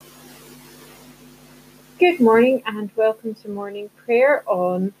Good morning and welcome to morning prayer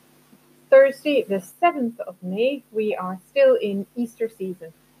on Thursday, the 7th of May. We are still in Easter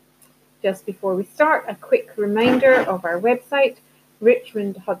season. Just before we start, a quick reminder of our website,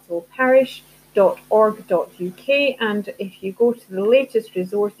 richmondhudsvilleParish.org.uk, and if you go to the latest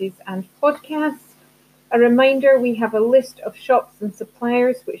resources and podcasts, a reminder we have a list of shops and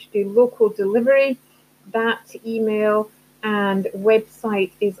suppliers which do local delivery. That email and website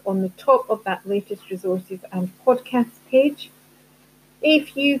is on the top of that latest resources and podcasts page.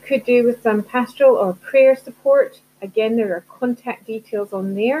 If you could do with some pastoral or prayer support, again, there are contact details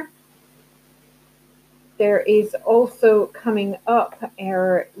on there. There is also coming up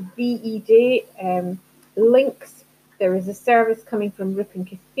our VE Day links. There is a service coming from Ripon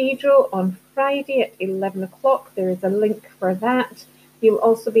Cathedral on Friday at 11 o'clock. There is a link for that. You'll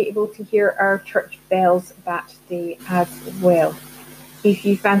also be able to hear our church bells that day as well. If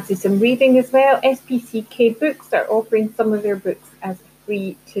you fancy some reading as well, SPCK Books are offering some of their books as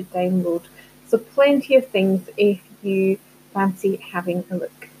free to download. So plenty of things if you fancy having a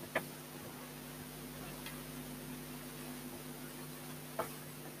look.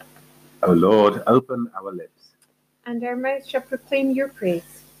 O Lord, open our lips, and our mouth shall proclaim your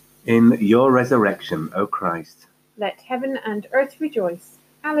praise. In your resurrection, O Christ, let heaven and earth rejoice.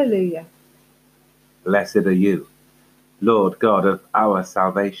 Alleluia. Blessed are you, Lord God of our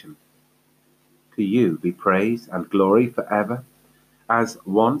salvation. To you be praise and glory forever, as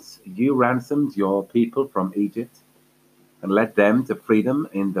once you ransomed your people from Egypt and led them to freedom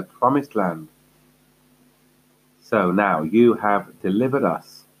in the promised land. So now you have delivered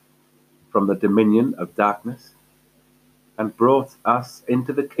us from the dominion of darkness and brought us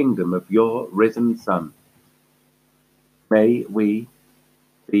into the kingdom of your risen Son. May we,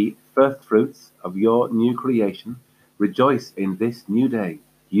 the first fruits of your new creation, rejoice in this new day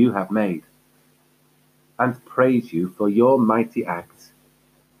you have made, and praise you for your mighty acts.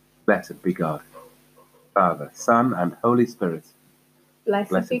 Blessed be God, Father, Son, and Holy Spirit.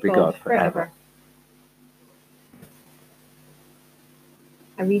 Blessed be God forever.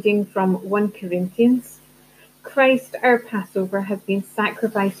 A reading from 1 Corinthians. Christ, our Passover, has been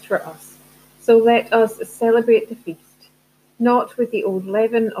sacrificed for us, so let us celebrate the feast, not with the old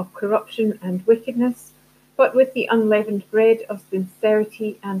leaven of corruption and wickedness, but with the unleavened bread of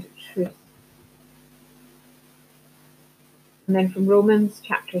sincerity and truth. And then from Romans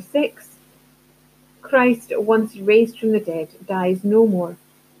chapter 6, Christ, once raised from the dead, dies no more.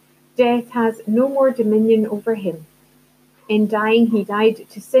 Death has no more dominion over him. In dying, he died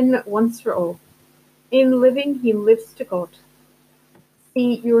to sin once for all. In living, he lives to God.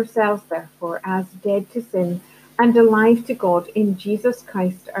 See yourselves, therefore, as dead to sin and alive to God in Jesus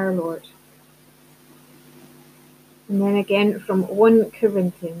Christ our Lord. And then again from 1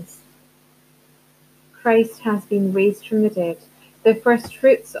 Corinthians. Christ has been raised from the dead, the first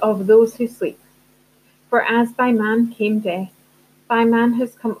fruits of those who sleep. For as by man came death, by man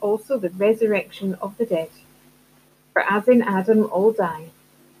has come also the resurrection of the dead. For as in Adam all die,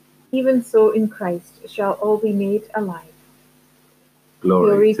 even so in Christ shall all be made alive.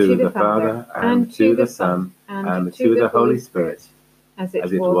 Glory to the Father, and to the Son, and to the Holy Spirit, as it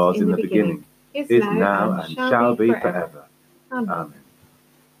was in the beginning, is now, and shall be forever. Amen.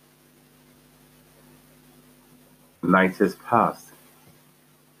 The night has passed,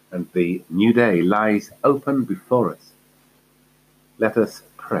 and the new day lies open before us. Let us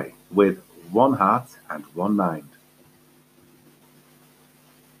pray with one heart and one mind.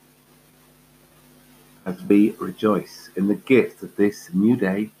 As we rejoice in the gift of this new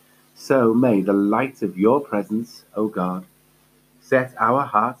day, so may the light of your presence, O God, set our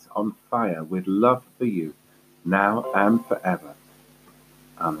hearts on fire with love for you, now and forever.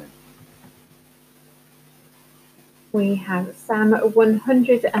 Amen. We have Psalm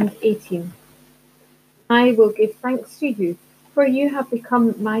 118. I will give thanks to you, for you have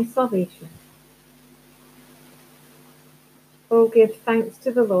become my salvation. Oh, give thanks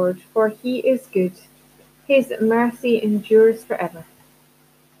to the Lord, for he is good. His mercy endures forever.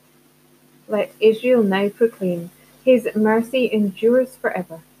 Let Israel now proclaim, his mercy endures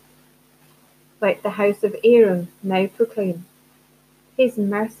forever. Let the house of Aaron now proclaim, his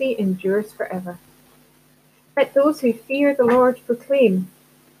mercy endures forever. Let those who fear the Lord proclaim,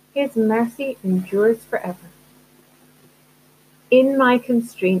 his mercy endures forever. In my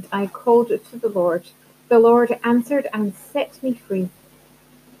constraint I called to the Lord answered and set me free.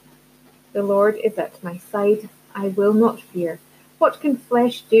 The Lord is at my side, I will not fear. What can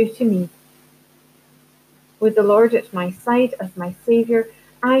flesh do to me? With the Lord at my side as my Saviour,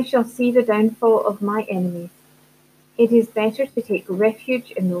 I shall see the downfall of my enemies. It is better to take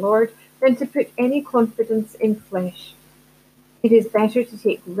refuge in the Lord than to put any confidence in flesh. It is better to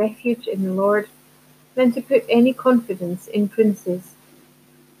take refuge in the Lord than to put any confidence in princes.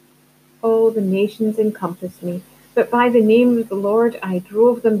 All the nations encompassed me, but by the name of the Lord I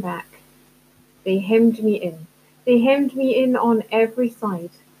drove them back. They hemmed me in. They hemmed me in on every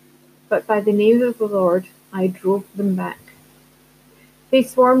side, but by the name of the Lord I drove them back. They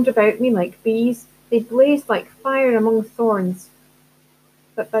swarmed about me like bees. They blazed like fire among thorns,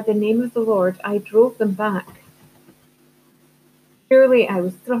 but by the name of the Lord I drove them back. Surely I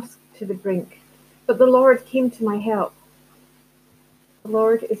was thrust to the brink, but the Lord came to my help. The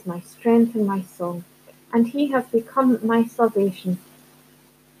Lord is my strength and my song, and he has become my salvation.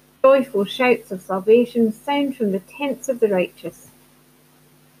 Joyful shouts of salvation sound from the tents of the righteous.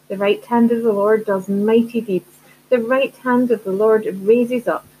 The right hand of the Lord does mighty deeds. The right hand of the Lord raises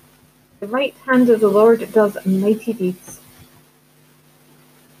up. The right hand of the Lord does mighty deeds.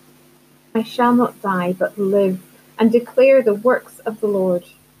 I shall not die, but live, and declare the works of the Lord.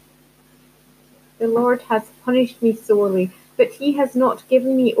 The Lord has punished me sorely, but he has not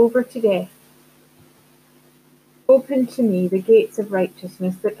given me over to death. Open to me the gates of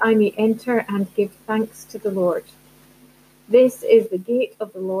righteousness, that I may enter and give thanks to the Lord. This is the gate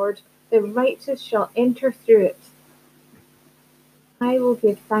of the Lord, the righteous shall enter through it. I will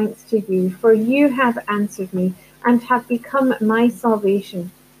give thanks to you, for you have answered me, and have become my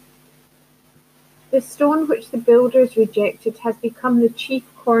salvation. The stone which the builders rejected has become the chief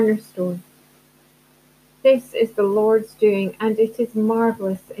cornerstone. This is the Lord's doing, and it is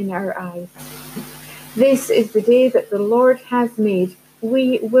marvelous in our eyes. This is the day that the Lord has made.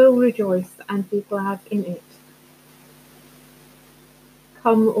 We will rejoice and be glad in it.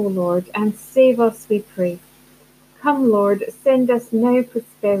 Come, O Lord, and save us, we pray. Come, Lord, send us now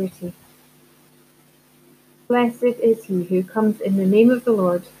prosperity. Blessed is he who comes in the name of the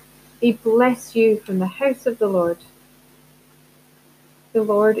Lord. We bless you from the house of the Lord. The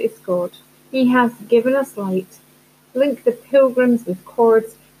Lord is God. He has given us light. Link the pilgrims with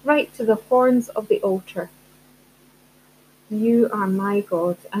cords right to the horns of the altar. You are my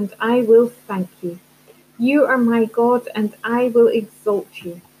God, and I will thank you. You are my God, and I will exalt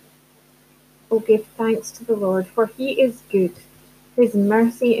you. O give thanks to the Lord, for he is good. His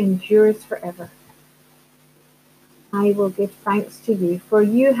mercy endures forever. I will give thanks to you, for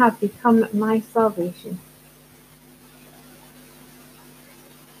you have become my salvation.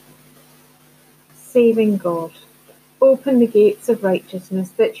 Saving God, open the gates of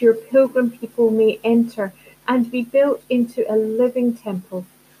righteousness, that your pilgrim people may enter and be built into a living temple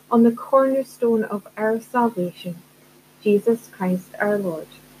on the cornerstone of our salvation, Jesus Christ our Lord.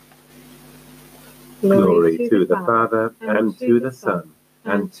 Glory to the Father, and to the Son,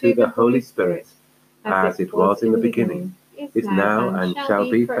 and to the Holy Spirit, as it was in the beginning, is now, and shall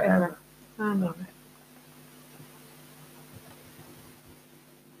be forever. Amen.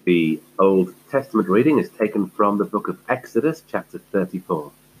 The Old Testament reading is taken from the book of Exodus, chapter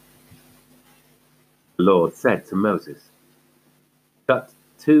 34. The Lord said to Moses, "Cut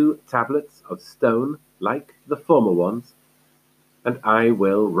 2 tablets of stone like the former ones, and I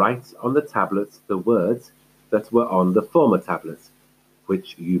will write on the tablets the words that were on the former tablets,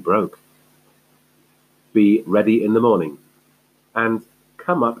 which you broke. Be ready in the morning, and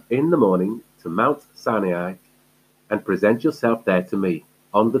come up in the morning to Mount Sinai, and present yourself there to me,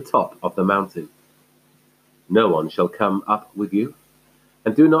 on the top of the mountain. No one shall come up with you,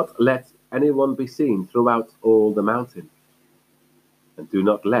 and do not let anyone be seen throughout all the mountain. And do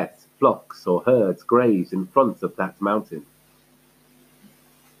not let flocks or herds graze in front of that mountain."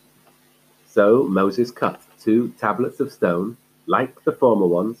 So Moses cut 2 tablets of stone, like the former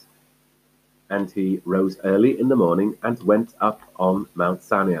ones, and he rose early in the morning and went up on Mount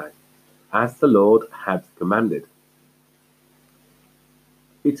Sinai, as the Lord had commanded.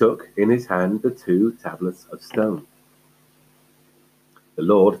 He took in his hand the 2 tablets of stone. The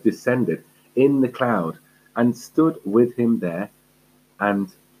Lord descended in the cloud and stood with him there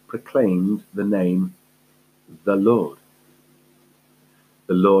and proclaimed the name, "The Lord."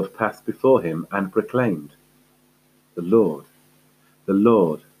 The Lord passed before him and proclaimed, "The Lord, the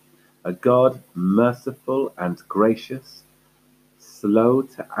Lord, a God merciful and gracious, slow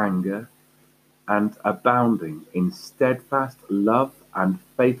to anger, and abounding in steadfast love and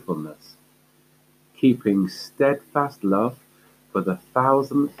faithfulness, keeping steadfast love for the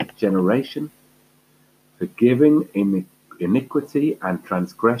 1,000th generation, forgiving iniquity and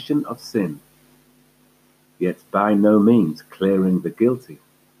transgression of sin, yet by no means clearing the guilty,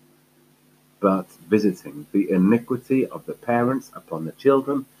 but visiting the iniquity of the parents upon the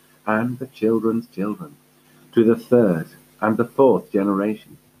children and the children's children, to the 3rd and the 4th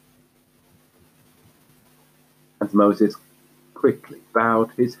generation. And Moses quickly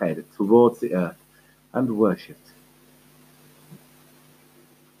bowed his head towards the earth and worshipped.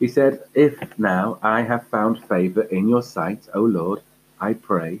 He said, "If now I have found favor in your sight, O Lord, I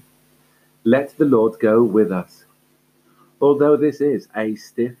pray, let the Lord go with us. Although this is a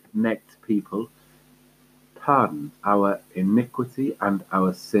stiff-necked people, pardon our iniquity and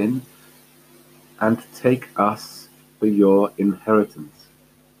our sin, and take us for your inheritance."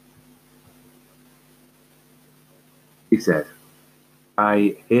 He said,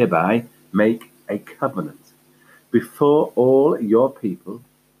 "I hereby make a covenant. Before all your people,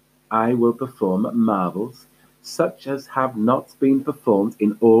 I will perform marvels such as have not been performed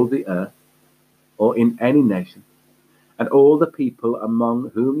in all the earth or in any nation, and all the people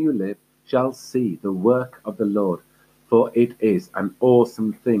among whom you live shall see the work of the Lord, for it is an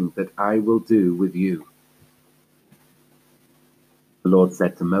awesome thing that I will do with you." The Lord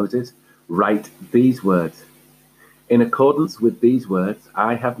said to Moses, "Write these words. In accordance with these words,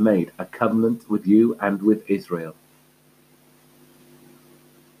 I have made a covenant with you and with Israel."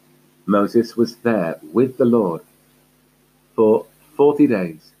 Moses was there with the Lord for 40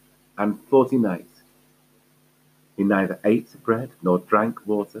 days and 40 nights. He neither ate bread nor drank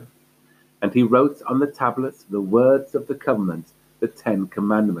water, and he wrote on the tablets the words of the covenant, the 10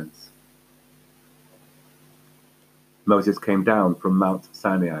 Commandments. Moses came down from Mount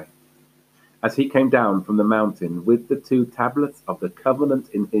Sinai. As he came down from the mountain with the 2 tablets of the covenant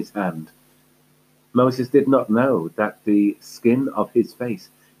in his hand, Moses did not know that the skin of his face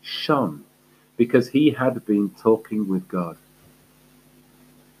shone, because he had been talking with God.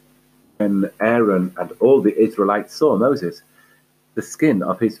 When Aaron and all the Israelites saw Moses, the skin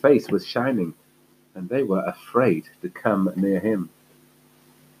of his face was shining, and they were afraid to come near him.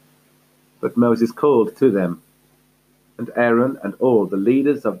 But Moses called to them, and Aaron and all the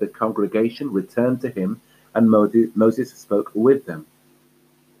leaders of the congregation returned to him, and Moses spoke with them.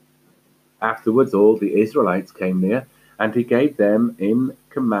 Afterwards all the Israelites came near, and he gave them in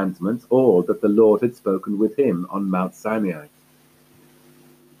commandment all that the Lord had spoken with him on Mount Sinai.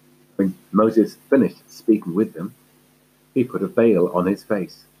 When Moses finished speaking with them, he put a veil on his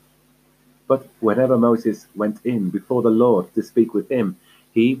face. But whenever Moses went in before the Lord to speak with him,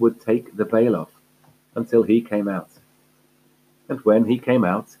 he would take the veil off until he came out. And when he came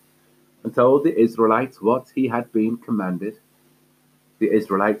out and told the Israelites what he had been commanded, the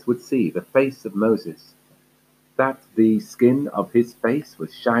Israelites would see the face of Moses, that the skin of his face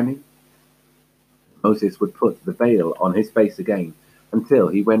was shining. Moses would put the veil on his face again until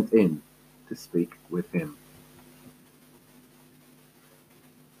he went in to speak with him.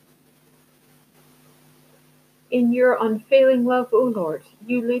 In your unfailing love, O Lord,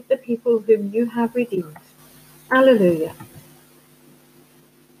 you lead the people whom you have redeemed. Alleluia.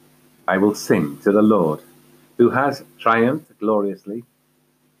 I will sing to the Lord, who has triumphed gloriously.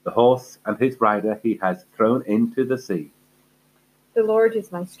 The horse and his rider he has thrown into the sea. The Lord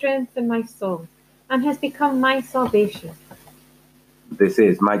is my strength and my song, and has become my salvation. This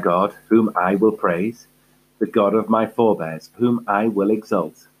is my God, whom I will praise, the God of my forebears, whom I will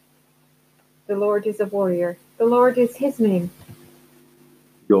exalt. The Lord is a warrior. The Lord is his name.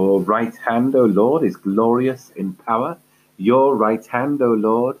 Your right hand, O Lord, is glorious in power. Your right hand, O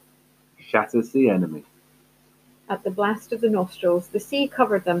Lord, shatters the enemy. At the blast of the nostrils, the sea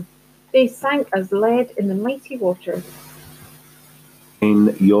covered them. They sank as lead in the mighty waters.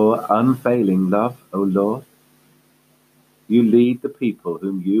 In your unfailing love, O Lord, you lead the people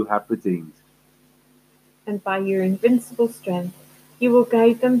whom you have redeemed. And by your invincible strength, you will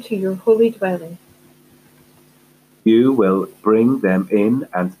guide them to your holy dwelling. You will bring them in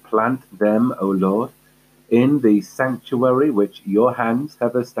and plant them, O Lord, in the sanctuary which your hands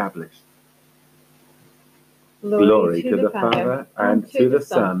have established. Glory to the Father, and to the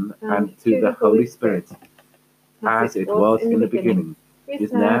Son, and to the Holy Spirit, as it was in the beginning,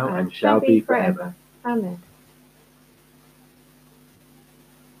 is now, and shall be forever. Amen.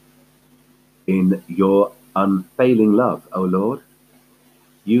 In your unfailing love, O Lord,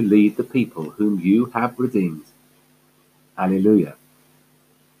 you lead the people whom you have redeemed. Alleluia.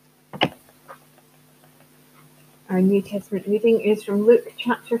 Our New Testament reading is from Luke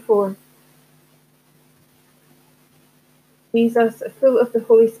chapter 4. Jesus, full of the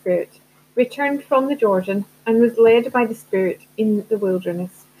Holy Spirit, returned from the Jordan and was led by the Spirit in the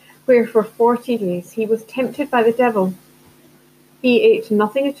wilderness, where for 40 days he was tempted by the devil. He ate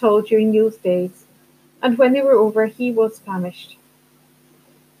nothing at all during those days, and when they were over, he was famished.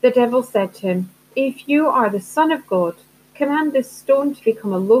 The devil said to him, "If you are the Son of God, command this stone to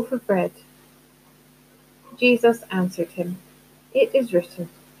become a loaf of bread." Jesus answered him, "It is written,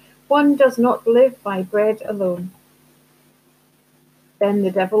 One does not live by bread alone. Then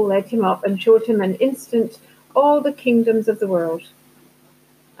the devil led him up and showed him an instant all the kingdoms of the world.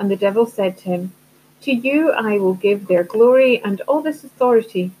 And the devil said to him, To you I will give their glory and all this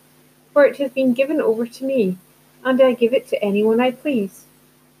authority, for it has been given over to me, and I give it to anyone I please.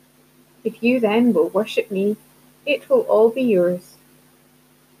 If you then will worship me, it will all be yours.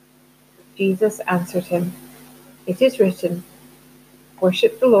 Jesus answered him, It is written,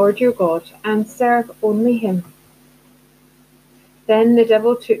 Worship the Lord your God, and serve only him. Then the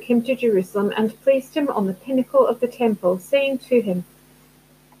devil took him to Jerusalem and placed him on the pinnacle of the temple, saying to him,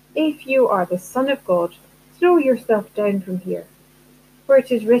 If you are the Son of God, throw yourself down from here. For it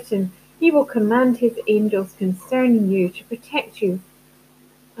is written, He will command His angels concerning you to protect you,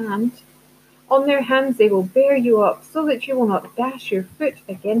 and on their hands they will bear you up, so that you will not dash your foot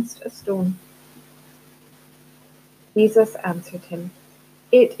against a stone. Jesus answered him,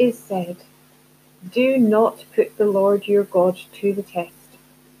 It is said, Do not put the Lord your God to the test.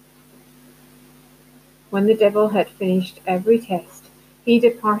 When the devil had finished every test, he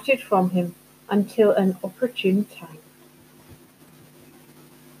departed from him until an opportune time.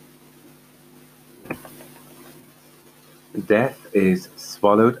 Death is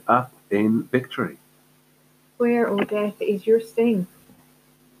swallowed up in victory. Where, O death, is your sting?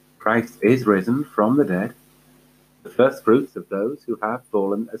 Christ is risen from the dead, the first fruits of those who have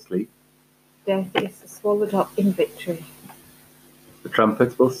fallen asleep. Death is swallowed up in victory. The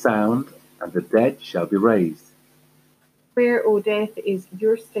trumpet will sound, and the dead shall be raised. Where, O death, is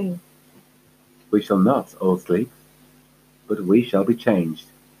your sting? We shall not all sleep, but we shall be changed.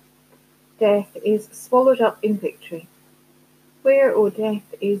 Death is swallowed up in victory. Where, O death,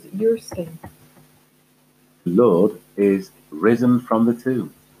 is your sting? The Lord is risen from the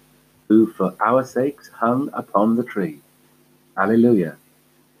tomb, who for our sakes hung upon the tree. Alleluia.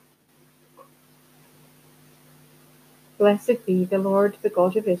 Blessed be the Lord, the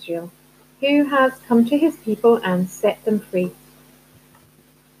God of Israel, who has come to his people and set them free.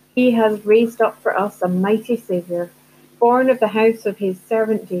 He has raised up for us a mighty Saviour, born of the house of his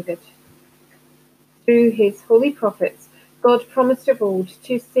servant David. Through his holy prophets, God promised of old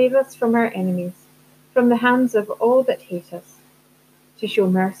to save us from our enemies, from the hands of all that hate us, to show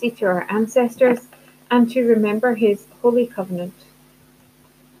mercy to our ancestors, and to remember his holy covenant.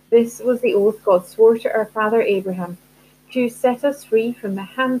 This was the oath God swore to our father Abraham, to set us free from the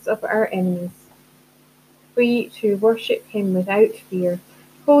hands of our enemies, free to worship him without fear,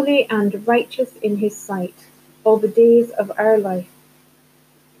 holy and righteous in his sight, all the days of our life.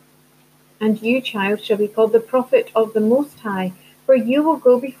 And you, child, shall be called the prophet of the Most High, for you will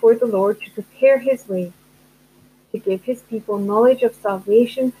go before the Lord to prepare his way, to give his people knowledge of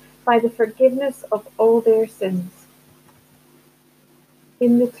salvation by the forgiveness of all their sins.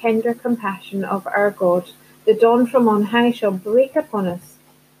 In the tender compassion of our God, the dawn from on high shall break upon us,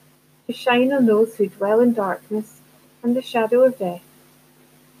 to shine on those who dwell in darkness and the shadow of death,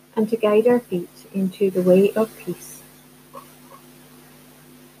 and to guide our feet into the way of peace.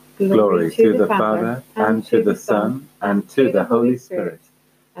 Glory to the Father, and to the Son, and to the Holy Spirit,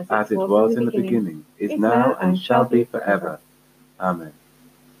 as it was in the beginning, is now, and shall be forever. Amen.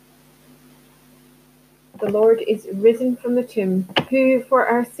 The Lord is risen from the tomb, who for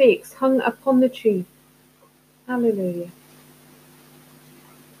our sakes hung upon the tree. Alleluia.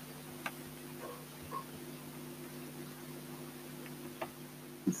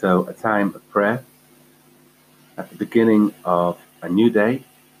 And so a time of prayer at the beginning of a new day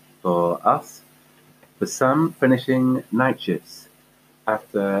for us. For some, finishing night shifts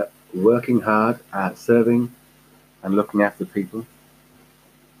after working hard at serving and looking after people.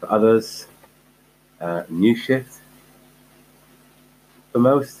 For others, new shift. For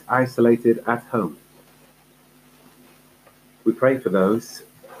most, isolated at home. We pray for those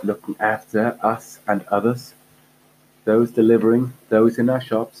looking after us and others, those delivering, those in our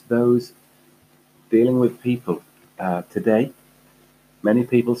shops, those dealing with people today. Many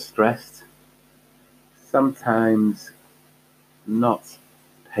people stressed, sometimes not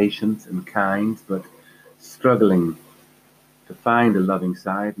patient and kind, but struggling to find a loving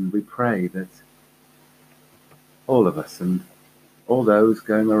side. And we pray that all of us and all those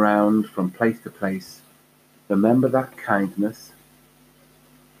going around from place to place remember that kindness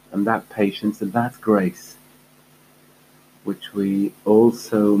and that patience and that grace which we all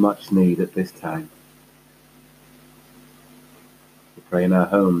so much need at this time. We pray in our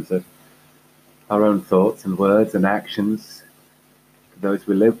homes that our own thoughts and words and actions, those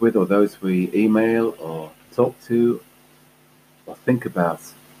we live with or those we email or talk to or think about,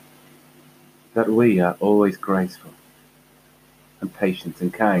 that we are always graceful, and patient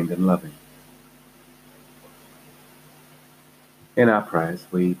and kind and loving. In our prayers,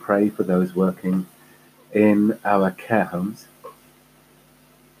 we pray for those working in our care homes,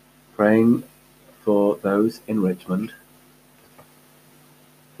 praying for those in Richmond,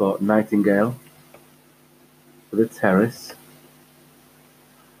 for Nightingale, for the Terrace,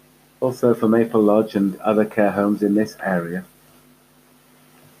 also for Maple Lodge and other care homes in this area.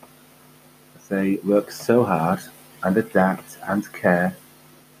 They work so hard and adapt and care.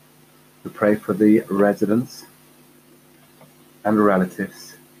 We pray for the residents and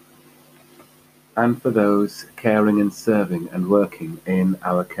relatives, and for those caring and serving and working in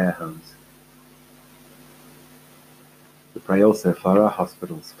our care homes. We pray also for our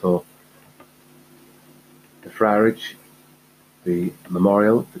hospitals, for the Friarage, the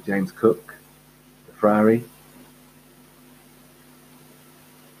Memorial for James Cook, the Friary,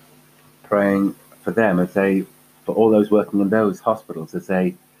 praying for them for all those working in those hospitals as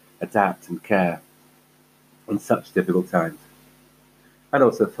they adapt and care in such difficult times. And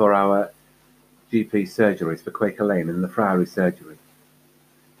also for our GP surgeries, for Quaker Lane and the Friary surgery,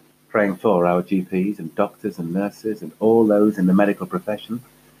 praying for our GPs and doctors and nurses and all those in the medical profession,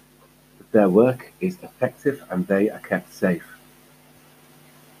 that their work is effective and they are kept safe.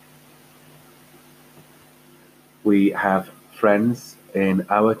 We have friends in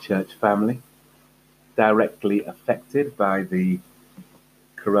our church family directly affected by the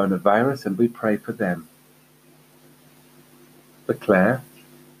coronavirus, and we pray for them. For Claire,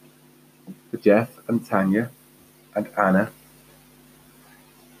 for Jeff and Tanya and Anna,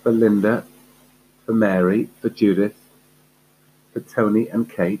 for Linda, for Mary, for Judith, for Tony and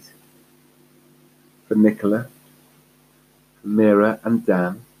Kate, for Nicola, for Mira and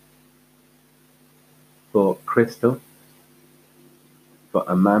Dan, for Crystal, for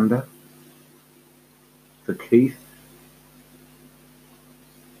Amanda, for Keith,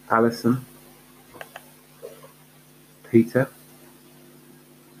 Alison, Peter,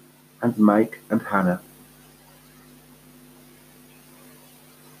 and Mike and Hannah.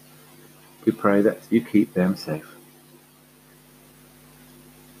 We pray that you keep them safe.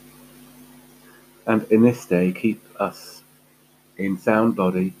 And in this day, keep us in sound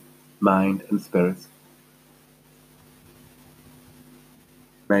body, mind, and spirit.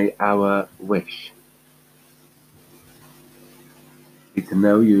 May our wish be to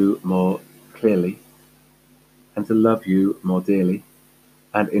know you more clearly and to love you more dearly,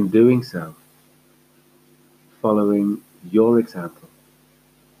 and in doing so, following your example,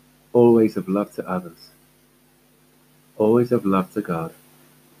 always of love to others, always of love to God,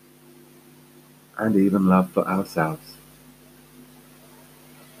 and even love for ourselves.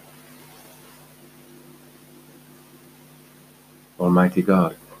 Almighty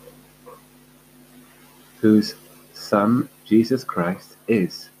God, whose Son, Jesus Christ,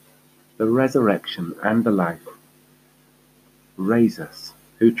 is the resurrection and the life, raise us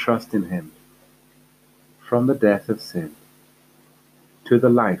who trust in him from the death of sin to the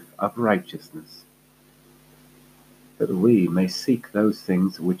life of righteousness, that we may seek those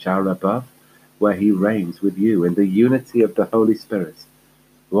things which are above, where he reigns with you in the unity of the Holy Spirit,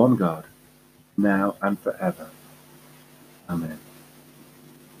 one God, now and forever. Amen.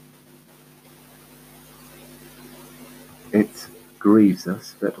 It grieves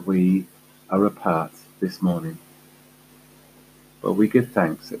us that we are apart this morning, but we give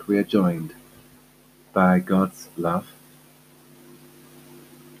thanks that we are joined by God's love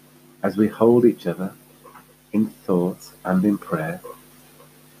as we hold each other in thought and in prayer.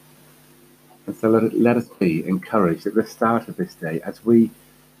 And so let us be encouraged at the start of this day as we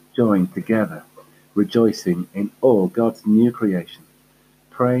join together, rejoicing in all God's new creation,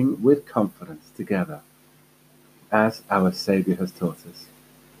 praying with confidence together, as our Saviour has taught us.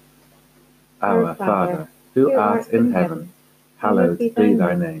 Our Father, who art in heaven, hallowed be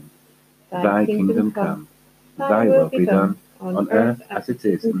thy name. Thy kingdom come, thy will be done, on earth as it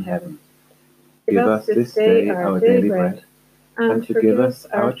is in heaven. Give us this day our daily bread, and forgive us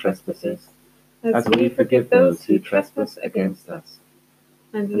our trespasses, as we forgive those who trespass against us.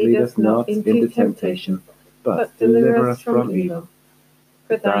 And lead us not into temptation, but deliver us from evil.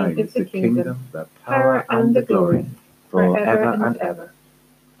 For thine is the kingdom, the power, and the glory, forever and ever.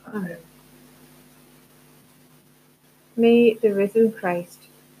 Amen. May the risen Christ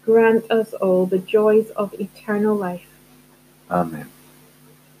grant us all the joys of eternal life. Amen.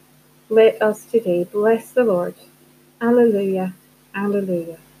 Let us today bless the Lord. Alleluia,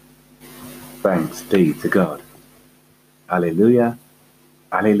 alleluia. Thanks be to God. Alleluia,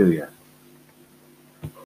 alleluia.